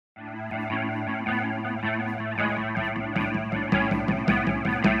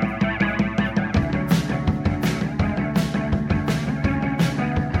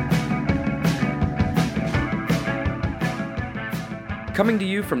Coming to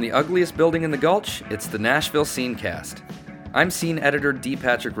you from the ugliest building in the Gulch, it's the Nashville Scenecast. I'm Scene Editor D.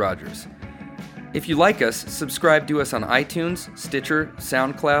 Patrick Rogers. If you like us, subscribe to us on iTunes, Stitcher,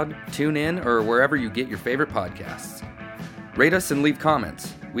 SoundCloud, TuneIn, or wherever you get your favorite podcasts. Rate us and leave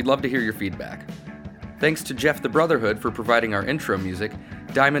comments. We'd love to hear your feedback. Thanks to Jeff the Brotherhood for providing our intro music,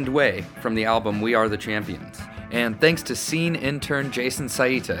 Diamond Way, from the album We Are the Champions. And thanks to Scene intern Jason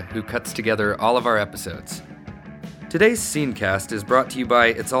Saita, who cuts together all of our episodes. Today's Scenecast is brought to you by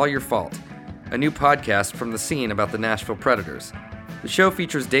It's All Your Fault, a new podcast from the Scene about the Nashville Predators. The show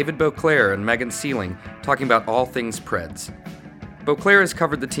features David Beauclair and Megan Sealing talking about all things Preds. Beauclair has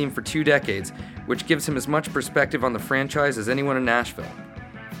covered the team for 2 decades, which gives him as much perspective on the franchise as anyone in Nashville.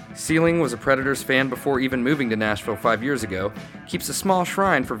 Sealing was a Predators fan before even moving to Nashville 5 years ago, keeps a small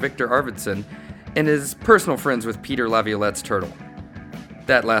shrine for Victor Arvidsson, and is personal friends with Peter Laviolette's turtle.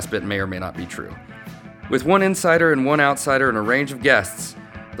 That last bit may or may not be true. With one insider and one outsider and a range of guests,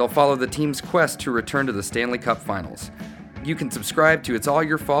 they'll follow the team's quest to return to the Stanley Cup Finals. You can subscribe to It's All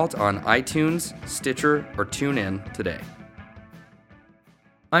Your Fault on iTunes, Stitcher, or TuneIn today.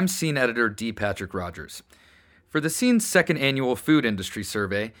 I'm Scene Editor D. Patrick Rogers. For the Scene's second annual food industry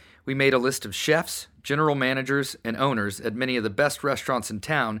survey, we made a list of chefs, general managers, and owners at many of the best restaurants in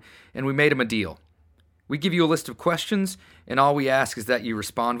town, and we made them a deal. We give you a list of questions, and all we ask is that you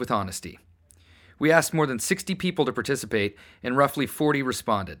respond with honesty. We asked more than 60 people to participate, and roughly 40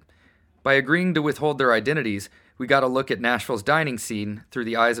 responded. By agreeing to withhold their identities, we got a look at Nashville's dining scene through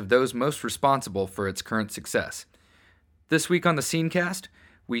the eyes of those most responsible for its current success. This week on the Scenecast,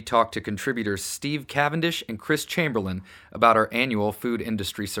 we talked to contributors Steve Cavendish and Chris Chamberlain about our annual food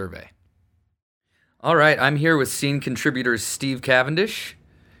industry survey. All right, I'm here with Scene contributors Steve Cavendish.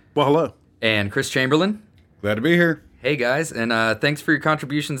 Well, hello. And Chris Chamberlain. Glad to be here. Hey guys, and thanks for your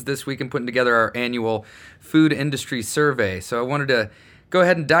contributions this week in putting together our annual food industry survey. So I wanted to go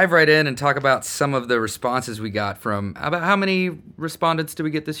ahead and dive right in and talk about some of the responses we got from, about how many respondents did we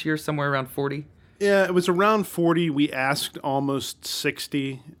get this year? Somewhere around 40? Yeah, it was around 40. We asked almost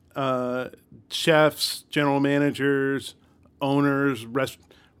 60 chefs, general managers, owners,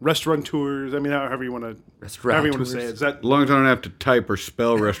 restaurateurs. I mean, however you want to say it. Is that As long as I don't have to type or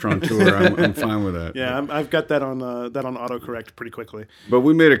spell restaurateur, I'm fine with that. Yeah, I've got that on autocorrect pretty quickly. But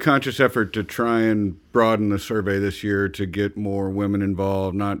we made a conscious effort to try and broaden the survey this year to get more women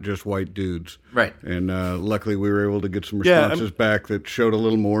involved, not just white dudes. Right. And luckily we were able to get some responses back that showed a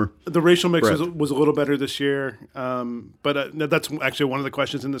little more. The racial mix was a little better this year, but that's actually one of the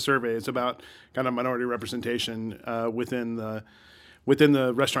questions in the survey. It's about kind of minority representation within the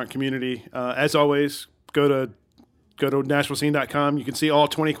restaurant community. As always, go to NashvilleScene.com. You can see all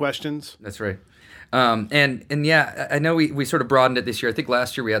 20 questions. That's right. And yeah, I know we sort of broadened it this year. I think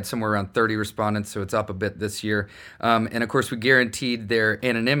last year we had somewhere around 30 respondents, so it's up a bit this year. And of course, we guaranteed their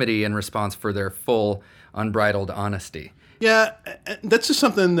anonymity in response for their full, unbridled honesty. Yeah, that's just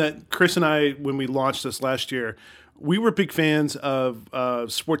something that Chris and I, when we launched this last year, we were big fans of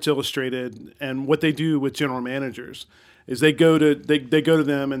Sports Illustrated and what they do with general managers. Is they go to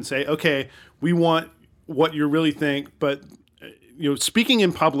them and say, okay, we want what you really think, but speaking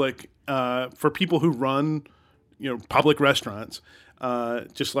in public for people who run public restaurants,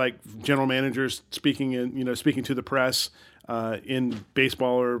 just like general managers speaking to the press in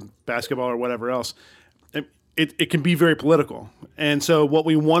baseball or basketball or whatever else, it can be very political. And so what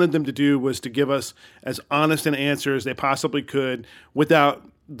we wanted them to do was to give us as honest an answer as they possibly could without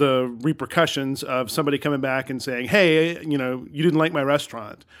the repercussions of somebody coming back and saying, hey, you didn't like my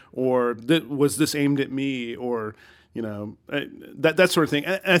restaurant, or was this aimed at me, or, that sort of thing.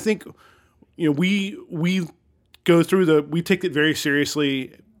 And I think, we go through we take it very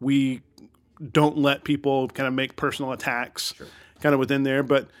seriously. We don't let people kind of make personal attacks kind of within there,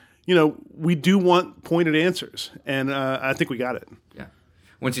 but, we do want pointed answers, and I think we got it. Yeah.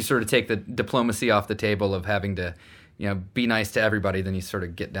 Once you sort of take the diplomacy off the table of having to, be nice to everybody, then you sort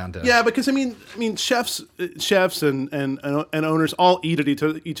of get down to... Yeah, because I mean, chefs and owners all eat at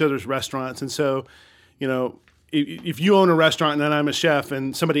each other's restaurants, and so, if you own a restaurant and I'm a chef,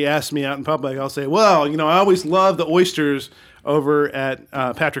 and somebody asks me out in public, I'll say, well, I always love the oysters over at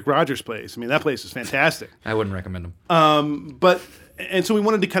Patrick Rogers' place. I mean, that place is fantastic. I wouldn't recommend them. And so we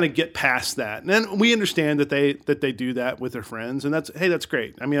wanted to kind of get past that, and then we understand that they do that with their friends, and that's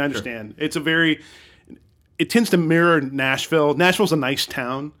great. I mean, I understand. Sure. It tends to mirror Nashville. Nashville's a nice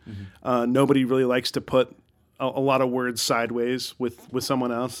town. Mm-hmm. Nobody really likes to put a lot of words sideways with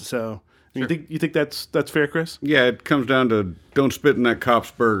someone else. So Sure. You think that's fair, Chris? Yeah, it comes down to don't spit in that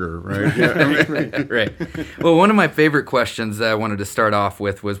cop's burger, right? Yeah, right. Well, one of my favorite questions that I wanted to start off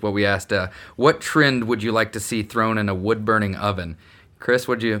with was what we asked, what trend would you like to see thrown in a wood-burning oven? Chris,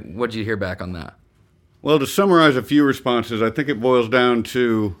 what'd you hear back on that? Well, to summarize a few responses, I think it boils down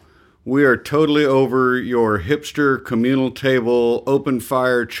to we are totally over your hipster communal table, open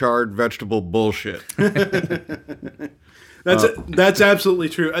fire, charred vegetable bullshit. That's absolutely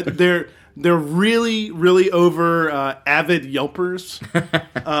true. They're really, really over avid Yelpers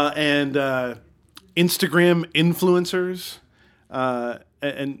and Instagram influencers,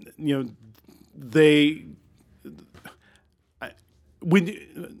 and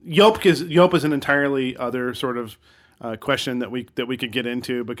Yelp is an entirely other sort of question that we could get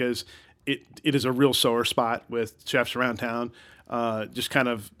into, because it is a real sore spot with chefs around town. Just kind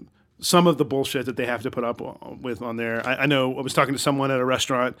of some of the bullshit that they have to put up with on there. I know I was talking to someone at a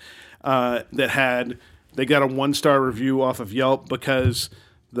restaurant that they got a 1-star review off of Yelp because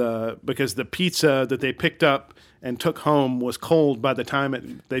the pizza that they picked up and took home was cold by the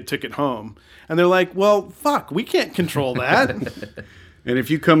time they took it home. And they're like, well, fuck, we can't control that. And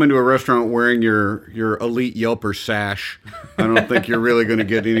if you come into a restaurant wearing your elite Yelper sash, I don't think you're really going to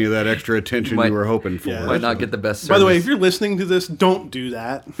get any of that extra attention you were hoping for. Yeah. Might not get the best service. By the way, if you're listening to this, don't do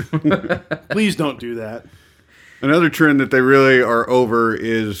that. Please don't do that. Another trend that they really are over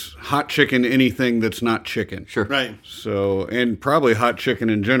is hot chicken, anything that's not chicken. Sure. Right. So, and probably hot chicken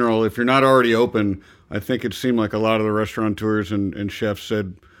in general. If you're not already open, I think it seemed like a lot of the restaurateurs and chefs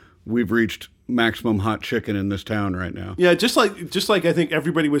said, we've reached maximum hot chicken in this town right now. Yeah, just like I think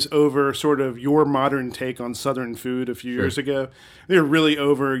everybody was over sort of your modern take on Southern food a few years ago. They're really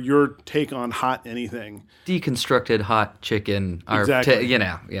over your take on hot anything. Deconstructed hot chicken. Exactly. We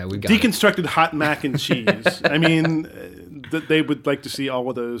got Deconstructed hot mac and cheese. I mean, they would like to see all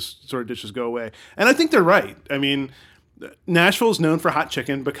of those sort of dishes go away. And I think they're right. I mean, Nashville is known for hot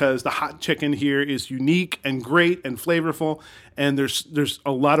chicken because the hot chicken here is unique and great and flavorful, and there's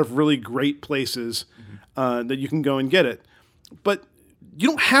a lot of really great places that you can go and get it. But you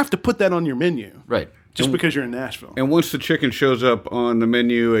don't have to put that on your menu, right? Just because you're in Nashville. And once the chicken shows up on the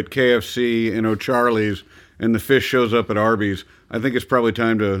menu at KFC and O'Charlie's, and the fish shows up at Arby's, I think it's probably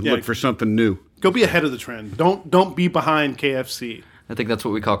time to look for something new. Go be ahead of the trend. Don't be behind KFC. I think that's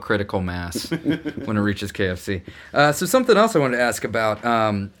what we call critical mass when it reaches KFC. So something else I wanted to ask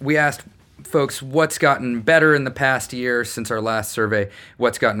about. We asked folks what's gotten better in the past year since our last survey,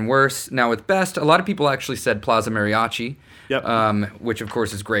 what's gotten worse. Now with best, a lot of people actually said Plaza Mariachi, which of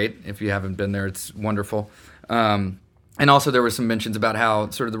course is great. If you haven't been there, it's wonderful. And also there were some mentions about how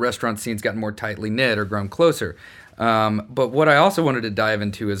sort of the restaurant scene's gotten more tightly knit or grown closer. But what I also wanted to dive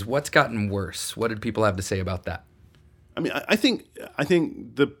into is what's gotten worse. What did people have to say about that? I mean, I think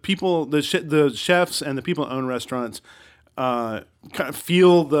the people, the chefs and the people who own restaurants kind of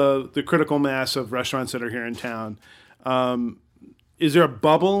feel the critical mass of restaurants that are here in town. Is there a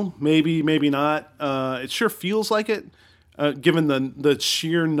bubble? Maybe, maybe not. It sure feels like it, given the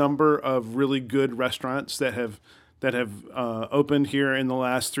sheer number of really good restaurants that have opened here in the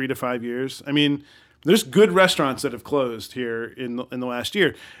last 3 to 5 years. I mean, there's good restaurants that have closed here in the last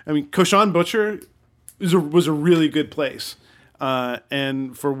year. I mean, Koshan Butcher was a really good place,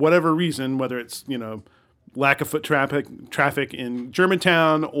 and for whatever reason, whether it's lack of foot traffic in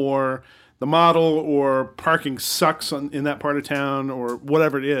Germantown, or the model, or parking sucks in that part of town, or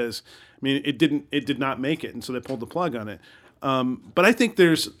whatever it is, I mean, it did not make it, and so they pulled the plug on it. But I think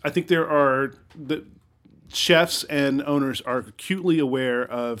the chefs and owners are acutely aware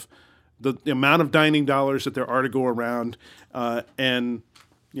of the amount of dining dollars that there are to go around, and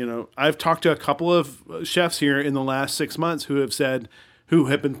I've talked to a couple of chefs here in the last 6 months who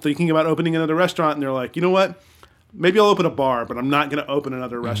have been thinking about opening another restaurant, and they're like, you know what? Maybe I'll open a bar, but I'm not going to open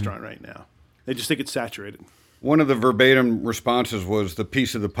another restaurant right now. They just think it's saturated. One of the verbatim responses was the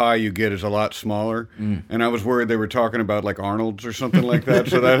piece of the pie you get is a lot smaller. And I was worried they were talking about like Arnold's or something like that.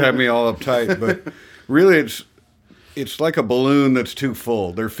 So that had me all uptight. But really it's like a balloon that's too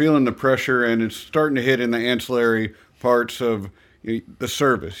full. They're feeling the pressure, and it's starting to hit in the ancillary parts of the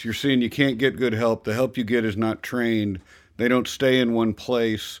service. You're seeing you can't get good help. The help you get is not trained. They don't stay in one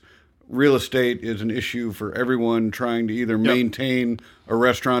place. Real estate is an issue for everyone trying to either maintain a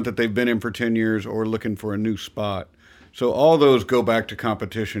restaurant that they've been in for 10 years or looking for a new spot. So all those go back to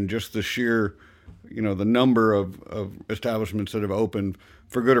competition, just the sheer, the number of establishments that have opened,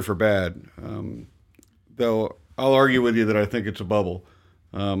 for good or for bad. Though I'll argue with you that I think it's a bubble.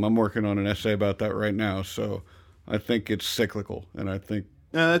 I'm working on an essay about that right now, so I think it's cyclical, and I think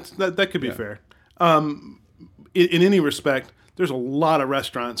that could be fair. In any respect, there's a lot of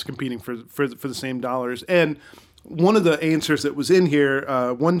restaurants competing for the same dollars. And one of the answers that was in here,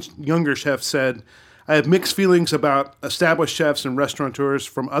 one younger chef said, I have mixed feelings about established chefs and restaurateurs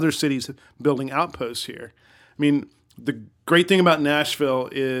from other cities building outposts here. I mean, the great thing about Nashville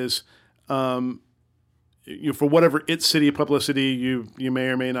is, for whatever its city publicity you may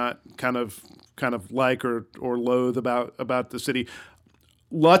or may not kind of like or loathe about the city,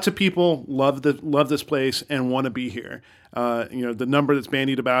 lots of people love this place and want to be here. The number that's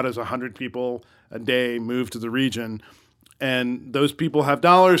bandied about is 100 people a day move to the region, and those people have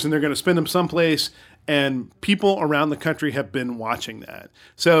dollars and they're going to spend them someplace. And people around the country have been watching that.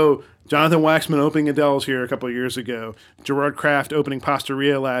 So Jonathan Waxman opening Adele's here a couple of years ago. Gerard Kraft opening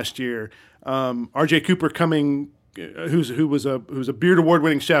Pastaria last year. R.J. Cooper coming, who was a Beard Award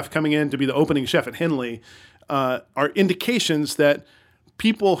winning chef, coming in to be the opening chef at Henley, are indications that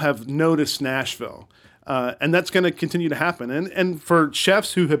people have noticed Nashville, and that's going to continue to happen. And for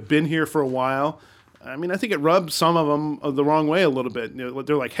chefs who have been here for a while, I mean, I think it rubs some of them the wrong way a little bit.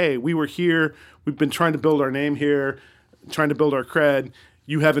 They're like, "Hey, we were here. We've been trying to build our name here, trying to build our cred.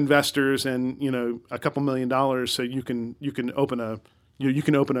 You have investors and a couple $1 million, so you can open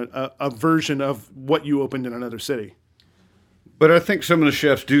a version of what you opened in another city." But I think some of the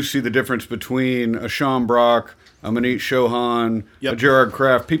chefs do see the difference between a Sean Brock, a Manit Chauhan, a Gerard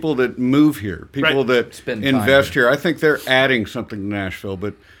Kraft, people that move here, people that Spend invest here. I think they're adding something to Nashville,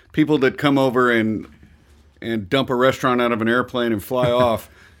 but people that come over and dump a restaurant out of an airplane and fly off,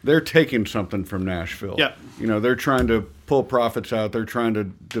 they're taking something from Nashville. Yeah. They're trying to pull profits out. They're trying to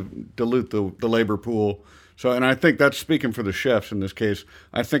dilute the labor pool. So, and I think that's speaking for the chefs in this case.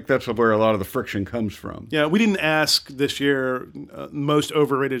 I think that's where a lot of the friction comes from. Yeah, we didn't ask this year most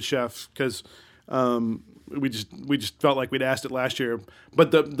overrated chef because we just felt like we'd asked it last year.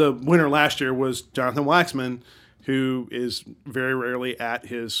 But the winner last year was Jonathan Waxman, who is very rarely at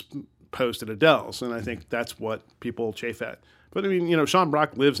his post at Adele's, and I think that's what people chafe at. But I mean, Sean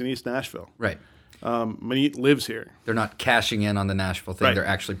Brock lives in East Nashville. Right. Manit lives here. They're not cashing in on the Nashville thing. Right. They're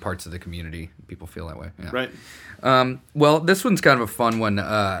actually parts of the community. People feel that way. Yeah. Right. Well, this one's kind of a fun one,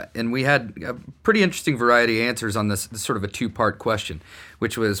 and we had a pretty interesting variety of answers on this sort of a two-part question,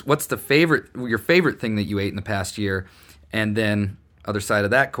 which was, what's your favorite thing that you ate in the past year? And then, other side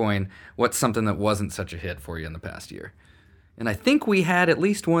of that coin, what's something that wasn't such a hit for you in the past year? And I think we had at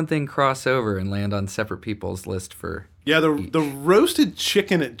least one thing cross over and land on separate people's list for Yeah, the each. roasted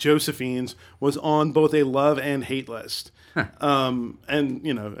chicken at Josephine's was on both a love and hate list. And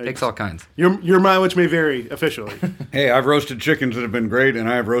Takes all kinds. Your mileage may vary officially. Hey, I've roasted chickens that have been great, and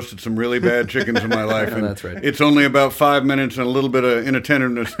I've roasted some really bad chickens in my life. And that's right. It's only about 5 minutes and a little bit of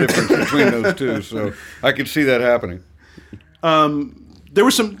inattentiveness difference between those two, so I could see that happening. There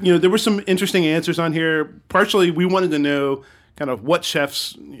were some interesting answers on here. Partially, we wanted to know kind of what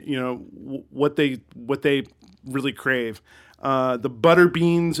chefs, what they really crave. The butter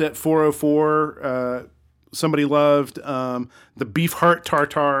beans at 404, somebody loved. The beef heart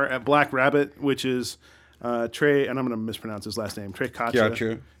tartare at Black Rabbit, which is Trey, and I'm going to mispronounce his last name, Trey Katcha.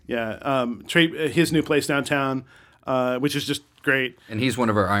 Gotcha. Yeah, Trey, his new place downtown, which is just great. And he's one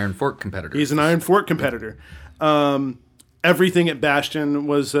of our Iron Fork competitors. He's an Iron Fork competitor. Everything at Bastion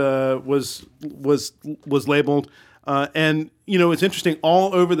was labeled, and it's interesting.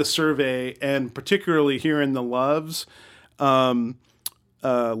 All over the survey, and particularly here in the loves,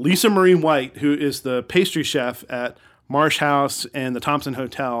 Lisa Marie White, who is the pastry chef at Marsh House and the Thompson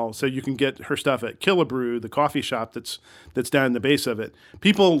Hotel, so you can get her stuff at Killebrew, the coffee shop that's down in the base of it.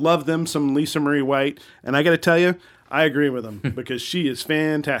 People love them some Lisa Marie White, and I got to tell you, I agree with them because she is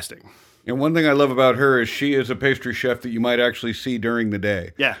fantastic. And one thing I love about her is she is a pastry chef that you might actually see during the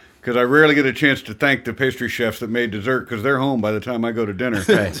day. Yeah. Because I rarely get a chance to thank the pastry chefs that made dessert because they're home by the time I go to dinner.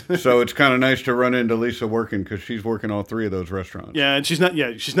 Right. So it's kind of nice to run into Lisa working because she's working all three of those restaurants. Yeah, and she's not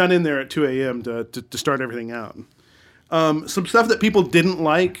in there at 2 a.m. to start everything out. Some stuff that people didn't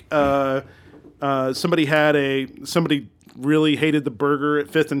like. Somebody really hated the burger at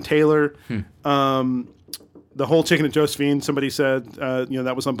Fifth and Taylor. The whole chicken at Josephine, somebody said,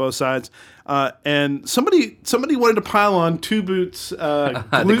 that was on both sides. And somebody wanted to pile on Two Boots the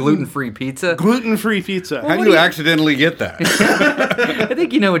gluten-free pizza. Gluten-free pizza. How do you accidentally get that? I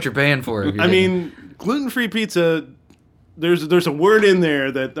think you know what you're paying for. If you didn't. Gluten-free pizza, there's a word in there,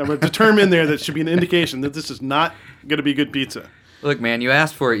 a term in there that should be an indication that this is not going to be good pizza. Look, man, you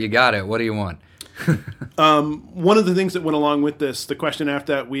asked for it, you got it. What do you want? One of the things that went along with this, the question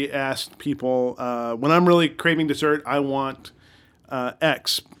after that, we asked people, when I'm really craving dessert, I want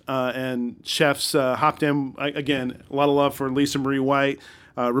X. And chefs hopped in, again, a lot of love for Lisa Marie White.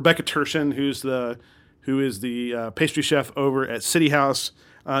 Rebecca Tershin, who is the pastry chef over at City House,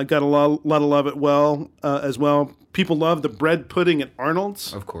 got a lot of love as well. People love the bread pudding at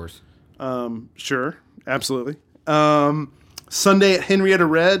Arnold's. Of course. Sure, absolutely. Sunday at Henrietta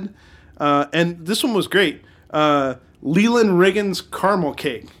Red. And this one was great. Leland Riggins caramel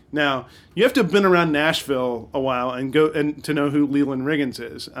cake. Now, you have to have been around Nashville a while and to know who Leland Riggins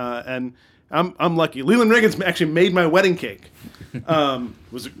is. And I'm lucky. Leland Riggins actually made my wedding cake.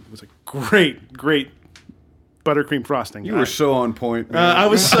 Was a great buttercream frosting. You were so on point, man. I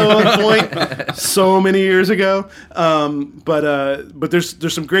was so on point so many years ago. But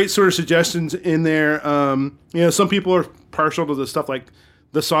there's some great sort of suggestions in there. Some people are partial to the stuff like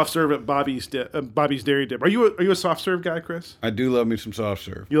the soft serve at Bobby's Dairy Dip. Are you a soft serve guy, Chris? I do love me some soft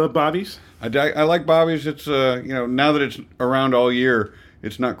serve. You love Bobby's? I like Bobby's. It's now that it's around all year,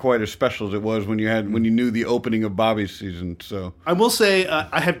 it's not quite as special as it was when you knew the opening of Bobby's season. So I will say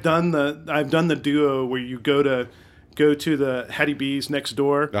I've done the duo where you go to the Hattie B's next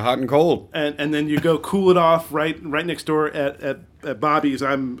door, the hot and cold, and then you go cool it off right next door at Bobby's.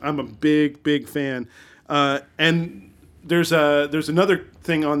 I'm a big fan, and there's another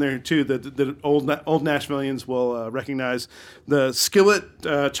thing on there too that the old Nashvillians will recognize, the Skillet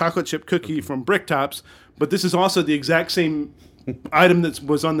chocolate chip cookie from Bricktops. But this is also the exact same item that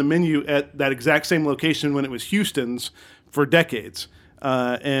was on the menu at that exact same location when it was Houston's for decades,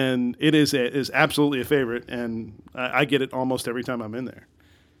 and it is absolutely a favorite, and I get it almost every time I'm in there.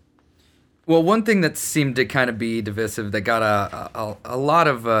 Well, one thing that seemed to kind of be divisive that got a lot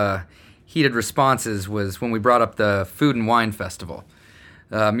of heated responses was when we brought up the Food and Wine Festival,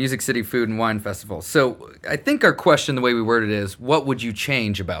 Music City Food and Wine Festival. So I think our question, the way we worded it, is, what would you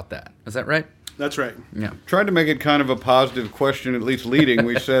change about that? Is that right? That's right. Yeah. Tried to make it kind of a positive question, at least leading.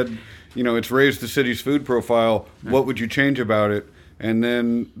 We said, it's raised the city's food profile. What would you change about it? And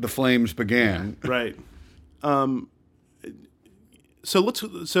then the flames began. Right. So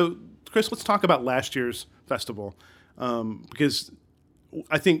Chris, let's talk about last year's festival, because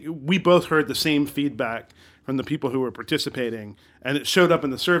I think we both heard the same feedback from the people who were participating, and it showed up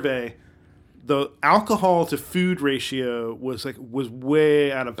in the survey. The alcohol to food ratio was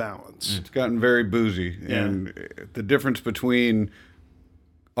way out of balance. It's gotten very boozy, and the difference between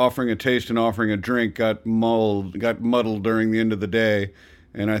offering a taste and offering a drink got muddled during the end of the day,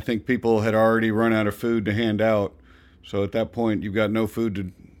 and I think people had already run out of food to hand out. So at that point, you've got no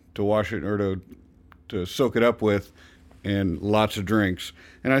food to wash it or to soak it up with, and lots of drinks.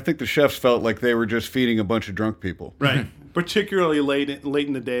 And I think the chefs felt like they were just feeding a bunch of drunk people. Right. Particularly late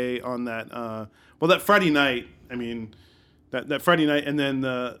in the day on that that Friday night. I mean, that Friday night, and then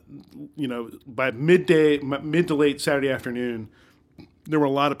by mid to late Saturday afternoon, there were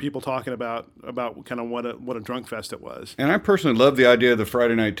a lot of people talking about kind of what a drunk fest it was. And I personally love the idea of the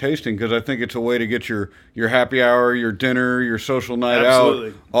Friday night tasting, because I think it's a way to get your happy hour, your dinner, your social night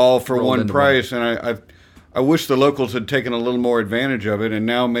out all for one price. And I wish the locals had taken a little more advantage of it, and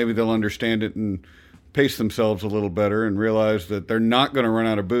now maybe they'll understand it and pace themselves a little better and realize that they're not going to run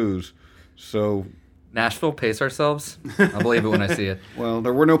out of booze. So Nashville, pace ourselves? I'll believe it when I see it. Well,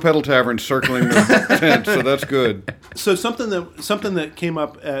 there were no pedal taverns circling the tent, so that's good. So something that came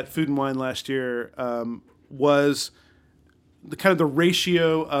up at Food and Wine last year was the kind of the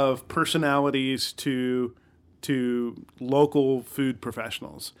ratio of personalities to local food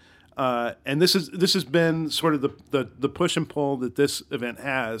professionals. And this has been sort of the push and pull that this event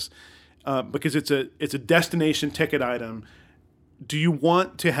has, because it's a destination ticket item. Do you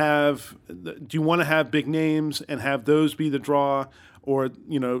want to have big names and have those be the draw, or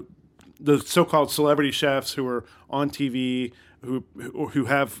the so-called celebrity chefs who are on TV who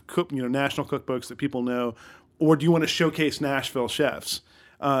have national cookbooks that people know, or do you want to showcase Nashville chefs?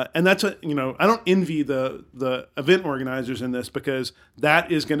 And that's I don't envy the event organizers in this, because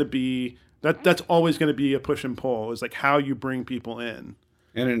that is going to be that's always going to be a push and pull, is like how you bring people in.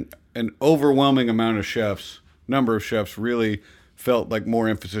 And an overwhelming number of chefs really felt like more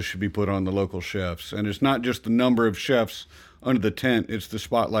emphasis should be put on the local chefs. And it's not just the number of chefs under the tent, it's the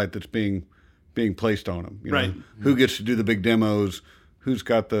spotlight that's being placed on them. Right. Who gets to do the big demos, who's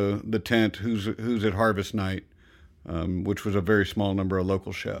got the tent, who's at Harvest Night, which was a very small number of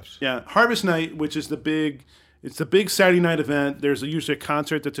local chefs. Yeah, Harvest Night, which is the big Saturday night event. There's usually a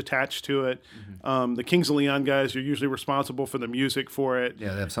concert that's attached to it. Mm-hmm. The Kings of Leon guys are usually responsible for the music for it.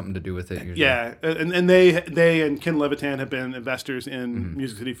 Yeah, they have something to do with it usually. Yeah, and they and Ken Levitan have been investors in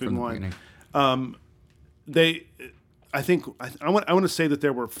Music City Food and Wine. I want to say that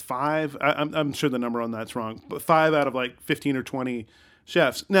there were 5. I'm sure the number on that's wrong, but 5 out of like 15 or 20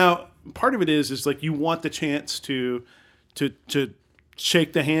 chefs. Now, part of it is like you want the chance to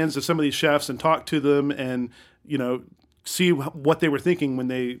shake the hands of some of these chefs and talk to them, and see what they were thinking when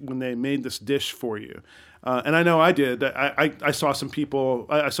they made this dish for you. And I know I did. I saw some people.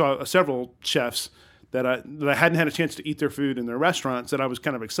 I saw several chefs that I hadn't had a chance to eat their food in their restaurants, that I was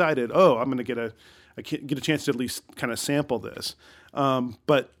kind of excited. Oh, I'm going to get a chance to at least kind of sample this.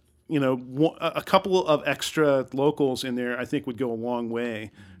 But a couple of extra locals in there, I think, would go a long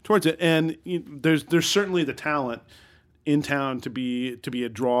way towards it. And there's certainly the talent in town to be a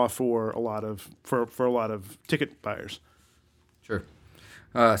draw for a lot of ticket buyers. Sure.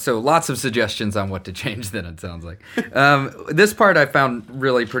 So lots of suggestions on what to change. Then it sounds like this part I found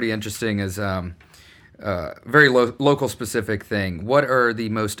really pretty interesting is very local specific thing. What are the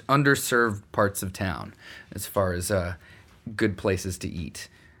most underserved parts of town as far as good places to eat?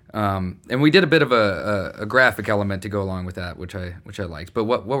 And we did a bit of a graphic element to go along with that, which I liked. But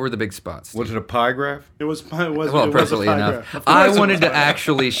what were the big spots? Was it a pie graph? It was appropriately enough. I wanted to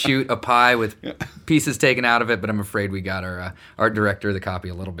actually shoot a pie with pieces taken out of it, but I'm afraid we got our art director the copy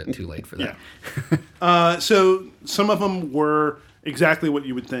a little bit too late for that. Yeah. So some of them were exactly what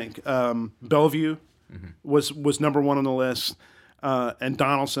you would think. Bellevue was number one on the list, and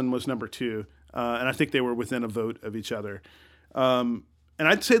Donaldson was number two, and I think they were within a vote of each other. And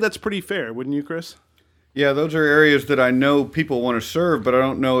I'd say that's pretty fair, wouldn't you, Chris? Yeah, those are areas that I know people want to serve, but I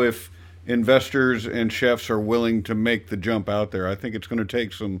don't know if investors and chefs are willing to make the jump out there. I think it's going to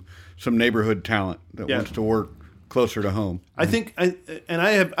take some neighborhood talent that wants to work closer to home. I think,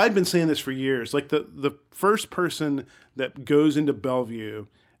 I've been saying this for years. Like the first person that goes into Bellevue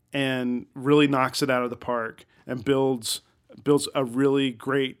and really knocks it out of the park and builds a really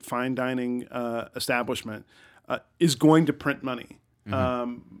great fine dining establishment is going to print money.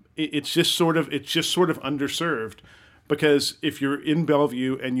 It's just sort of underserved, because if you're in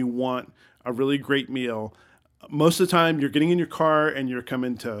Bellevue and you want a really great meal, most of the time you're getting in your car and you're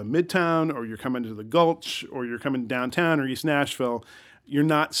coming to Midtown, or you're coming to the Gulch, or you're coming downtown or East Nashville. You're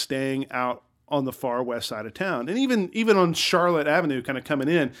not staying out on the far west side of town. And even on Charlotte Avenue, kind of coming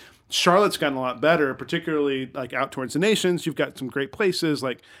in, Charlotte's gotten a lot better, particularly like out towards the Nations. You've got some great places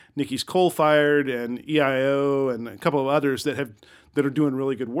like Nikki's Coal Fired and EIO and a couple of others that are doing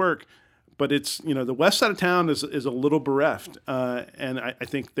really good work. But it's, the west side of town is a little bereft, and I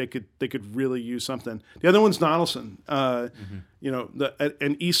think they could really use something. The other one's Donaldson, an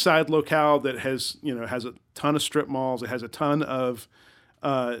east side locale that has a ton of strip malls. It has a ton of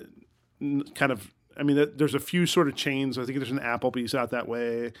there's a few sort of chains. I think there's an Applebee's out that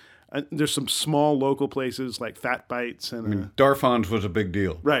way. There's some small local places like Fat Bites. And Darfon's was a big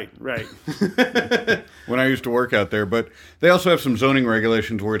deal. Right. When I used to work out there. But they also have some zoning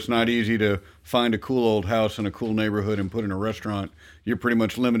regulations where it's not easy to find a cool old house in a cool neighborhood and put in a restaurant. You're pretty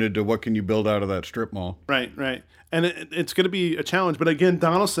much limited to what can you build out of that strip mall. Right. And it's going to be a challenge. But again,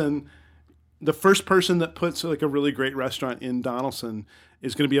 Donaldson, the first person that puts like a really great restaurant in Donaldson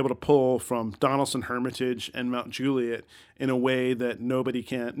is going to be able to pull from Donaldson, Hermitage, and Mount Juliet in a way that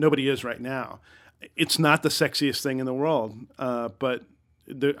nobody is right now. It's not the sexiest thing in the world, but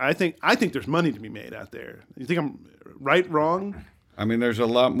I think there's money to be made out there. You think I'm right, wrong? I mean, there's a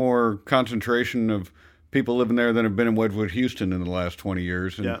lot more concentration of people living there than have been in Wedgwood, Houston in the last 20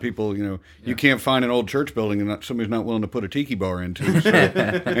 years. And people, you can't find an old church building and somebody's not willing to put a tiki bar into. So,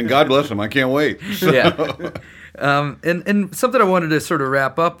 and God bless them. I can't wait. So. Yeah. And something I wanted to sort of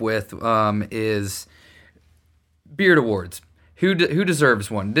wrap up with is Beard Awards. Who deserves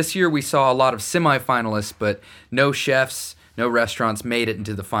one? This year we saw a lot of semifinalists, but no chefs, no restaurants made it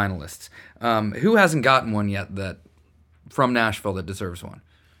into the finalists. Who hasn't gotten one yet from Nashville that deserves one?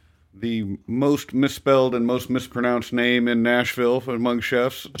 The most misspelled and most mispronounced name in Nashville among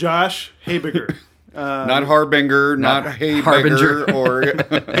chefs. Josh Haybiger. Not Harbinger, not Haybiger, or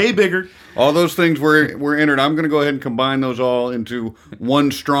Haybiger. All those things were entered. I'm going to go ahead and combine those all into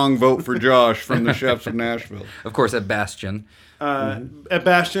one strong vote for Josh from the chefs of Nashville. Of course, at Bastion. At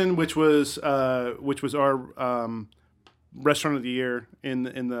Bastion, which was our restaurant of the year in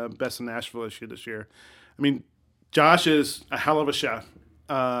the Best in Nashville issue this year. I mean, Josh is a hell of a chef.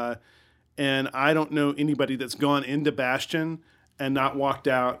 And I don't know anybody that's gone into Bastion and not walked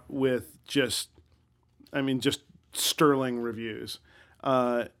out with just sterling reviews.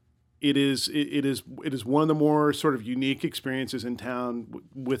 It is one of the more sort of unique experiences in town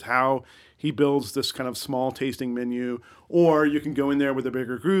with how he builds this kind of small tasting menu. Or you can go in there with a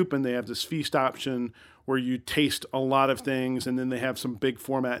bigger group and they have this feast option where you taste a lot of things, and then they have some big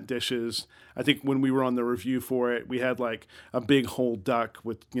format dishes. I think when we were on the review for it, we had like a big whole duck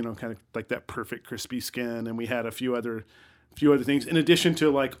with, kind of like that perfect crispy skin, and we had a few other things in addition to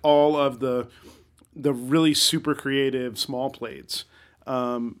like all of the really super creative small plates.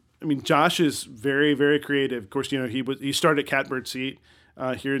 Josh is very, very creative. Of course, he started at Catbird Seat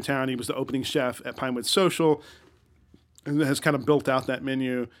here in town. He was the opening chef at Pinewood Social. and has kind of built out that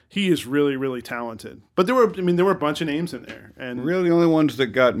menu. He is really, really talented. But there were a bunch of names in there, and Really, the only ones that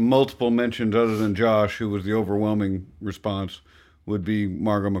got multiple mentions other than Josh, who was the overwhelming response, would be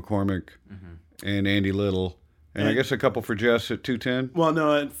Margot McCormick and Andy Little. And I guess a couple for Jess at 210. well,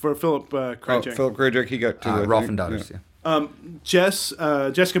 no, for Philip Krajcek. Philip Krajcek, he got two. I Rolf think. and Daughters, Yeah.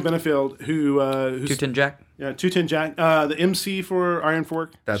 Jessica Benefield, who's 210 Jack. yeah, 210 Jack, the MC for Iron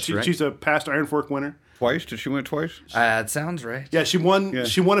Fork. That's right. She's a past Iron Fork winner. Twice? Did she win it twice? It sounds right. Yeah, she won. Yeah.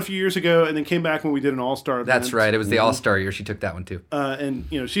 She won a few years ago, and then came back when we did an All-Star. That's event. right. It was the All-Star year. She took that one too. And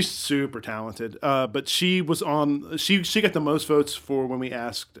she's super talented. But she was on. She got the most votes for when we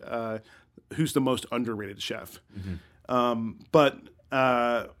asked who's the most underrated chef. But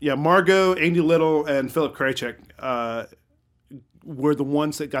Margot, Andy Little, and Philip Krajcek were the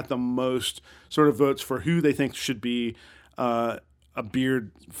ones that got the most sort of votes for who they think should be a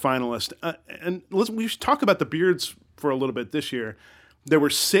beard finalist. And we should talk about the beards for a little bit this year. There were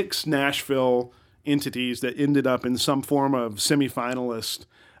 6 Nashville entities that ended up in some form of semifinalist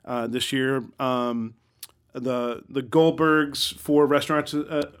this year. The Goldbergs for restaurateurs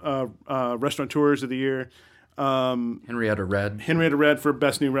of the year. Henrietta Red for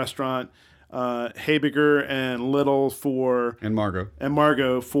best new restaurant. Habiger and Little for And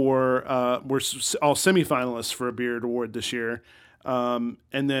Margot. for were all semifinalists for a beard award this year. And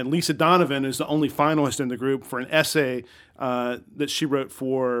then Lisa Donovan is the only finalist in the group for an essay that she wrote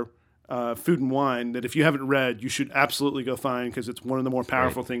for Food and Wine that if you haven't read, you should absolutely go find because it's one of the more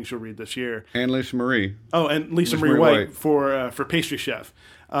powerful things you'll read this year. And Lisa Marie. Oh, and Lisa Marie White for pastry chef.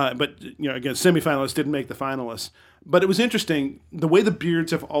 But again, semifinalists didn't make the finalists. But it was interesting. The way the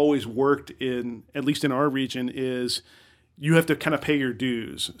beards have always worked at least in our region, is you have to kind of pay your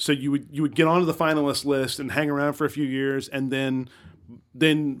dues. So you would get onto the finalist list and hang around for a few years, and then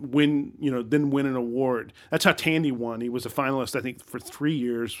win an award. That's how Tandy won. He was a finalist, I think, for 3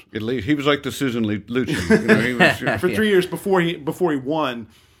 years. At least he was like the Susan Lucci. He was, For 3 years before he won.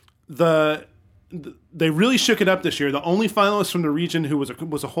 They really shook it up this year. The only finalists from the region who was a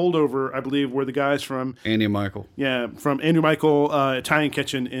holdover, I believe, were the guys from Andy and Michael. Yeah, from Andrew Michael Italian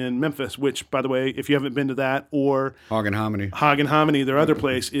Kitchen in Memphis, which, by the way, if you haven't been to that, or Hog and Hominy, their other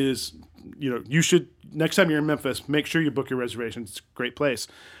place is, you should, next time you're in Memphis, make sure you book your reservations. It's a great place.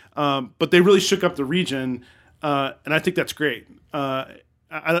 But they really shook up the region, and I think that's great. I'm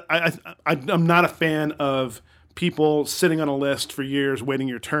not a fan of people sitting on a list for years waiting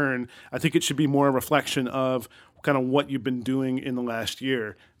your turn. I think it should be more a reflection of kind of what you've been doing in the last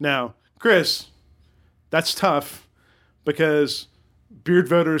year. Now, Chris, that's tough because beard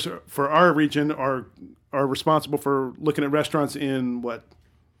voters for our region are responsible for looking at restaurants in what?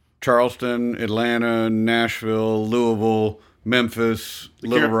 Charleston, Atlanta, Nashville, Louisville, Memphis,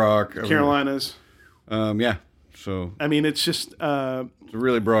 Little Rock. Carolinas. Yeah. So I mean, it's just... it's a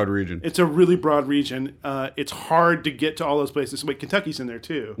really broad region. It's a really broad region. It's hard to get to all those places. Wait, Kentucky's in there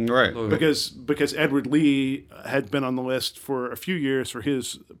too, Right. Because Edward Lee had been on the list for a few years for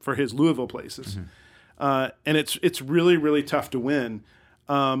his Louisville places, and it's really, really tough to win.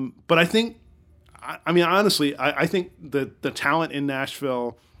 But I think, I mean, honestly, I think that the talent in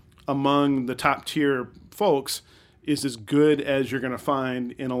Nashville among the top tier folks is as good as you're going to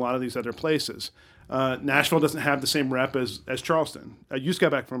find in a lot of these other places. Nashville doesn't have the same rep as Charleston. You just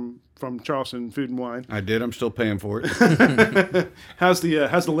got back from Charleston Food and Wine. I did. I'm still paying for it. How's the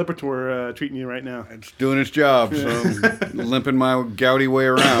Lipitor treating you right now? It's doing its job. So I'm limping my gouty way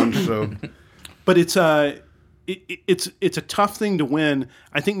around. So, but it's a tough thing to win.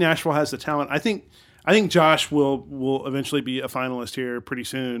 I think Nashville has the talent. I think Josh will eventually be a finalist here pretty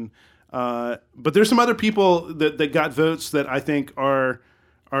soon. But there's some other people that got votes that I think are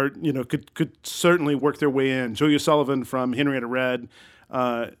could certainly work their way in. Julia Sullivan from Henrietta Red,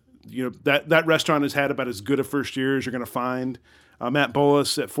 that restaurant has had about as good a first year as you're going to find. Matt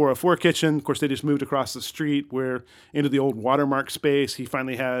Bolus at 404 Kitchen. Of course, they just moved across the street into the old Watermark space. He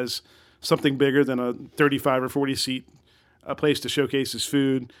finally has something bigger than a 35 or 40 seat place to showcase his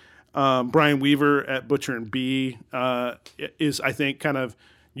food. Brian Weaver at Butcher and Bee is, I think, kind of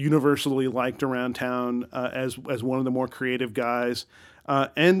universally liked around town as one of the more creative guys.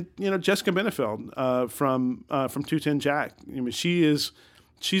 And Jessica Benefield from 210 Jack. I mean, she's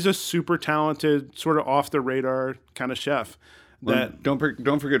a super talented, sort of off the radar kind of chef. That don't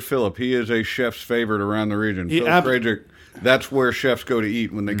forget Philip. He is a chef's favorite around the region. Philip Krajcek, that's where chefs go to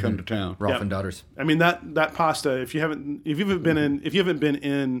eat when they come to town. Rolf and Daughters. I mean that pasta. If you haven't been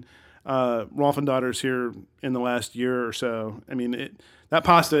in Rolf and Daughters here in the last year or so, I mean that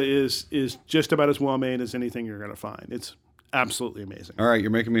pasta is just about as well made as anything you're going to find. It's absolutely amazing. All right,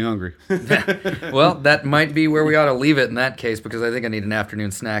 you're making me hungry. Well, that might be where we ought to leave it in that case, because I think I need an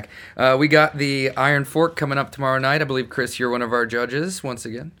afternoon snack. We got the Iron Fork coming up tomorrow night. I believe, Chris, you're one of our judges once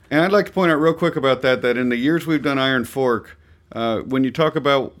again. And I'd like to point out real quick about that in the years we've done Iron Fork, when you talk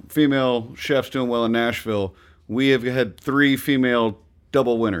about female chefs doing well in Nashville, we have had 3 female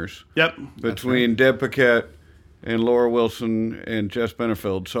double winners. Yep. Between Deb Paquette and Laura Wilson and Jess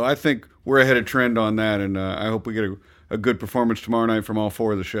Benefeld. So I think we're ahead of trend on that, and I hope we get a good performance tomorrow night from all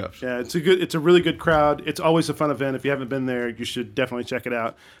 4 of the chefs. Yeah, it's a really good crowd. It's always a fun event. If you haven't been there, you should definitely check it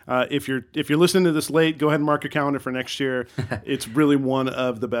out. If you're listening to this late, go ahead and mark your calendar for next year. It's really one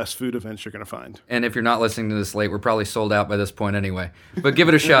of the best food events you're going to find. And if you're not listening to this late, we're probably sold out by this point anyway. But give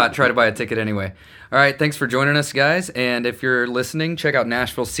it a shot. Try to buy a ticket anyway. All right, thanks for joining us, guys. And if you're listening, check out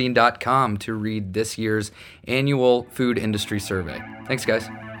NashvilleScene.com to read this year's annual food industry survey. Thanks, guys.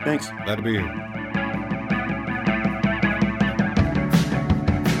 Thanks. Glad to be here.